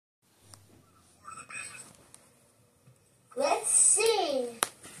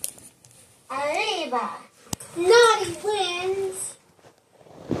flavor. Naughty wins.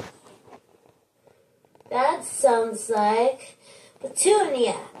 That sounds like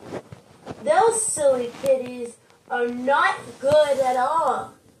petunia. Those silly kitties are not good at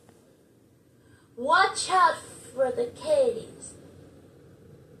all. Watch out for the kitties.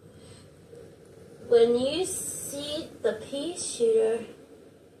 When you see the pea shooter,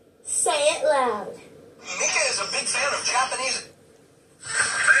 say it loud. Mika is a big fan of Japanese. Man,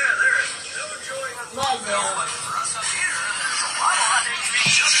 there is no joy in the My world, bad. but for us up here, there's a lot of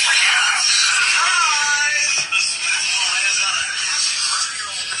things just like that. Surprise! The spitball is on a happy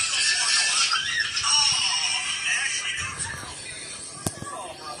 1-year-old Beagle formula. Oh, actually,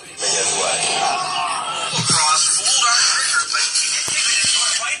 Guess what? cross fooled our trigger, but keep it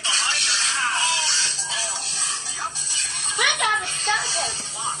right behind her. I got it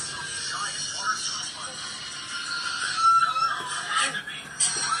started.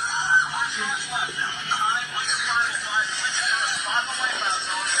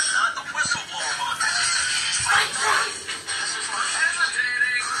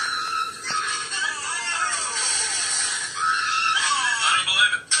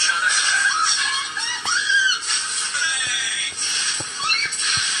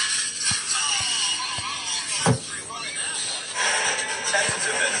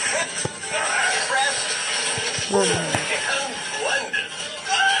 London.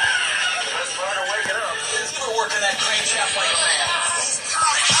 Best part of waking up is still working that crane shaft like a man.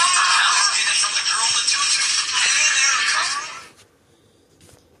 Get it from the girl in the tutu. Hang in there, customer.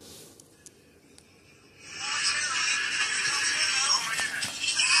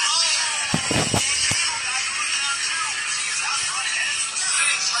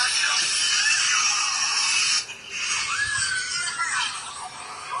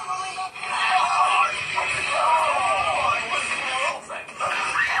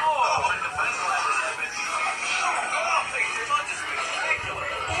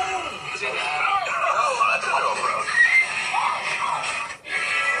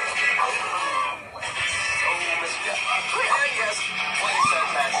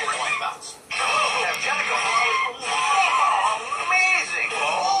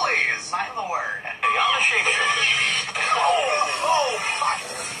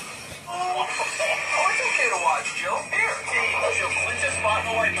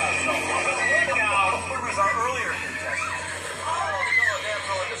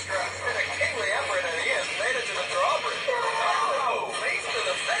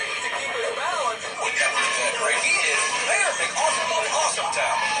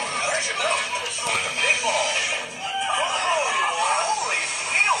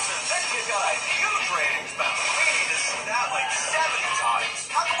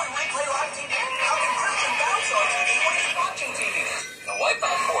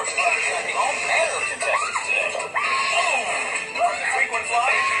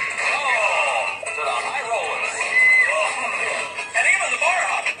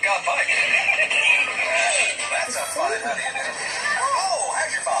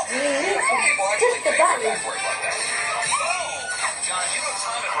 Just the button. John, you have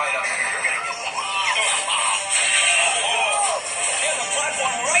time it right up here. You're going to get some. Get the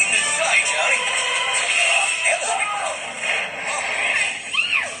platform right in his sight, Johnny. And the speed bump.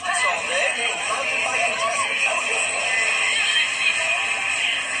 That's all day. Prompted by contestants.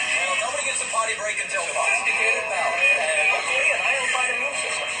 Well, nobody gets a potty break until sophisticated balance. And luckily, an iron-fight immune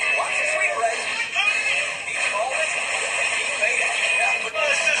system. Lots of sweet bread. He called it, and he made it. Yeah, but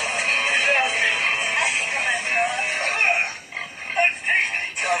it's just nasty.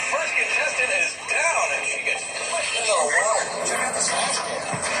 Our first contestant is down, and she gets pushed into the water. Check out this match game.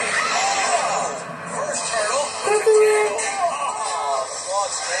 First hurdle.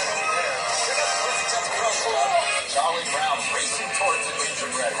 Flawed strategy there. Check out the perfect touch cross club. Charlie Brown racing towards the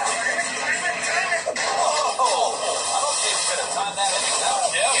gingerbread house. Oh, I don't think we could have timed that any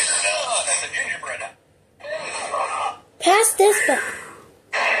better. Yeah, that's a gingerbread house. Pass this button.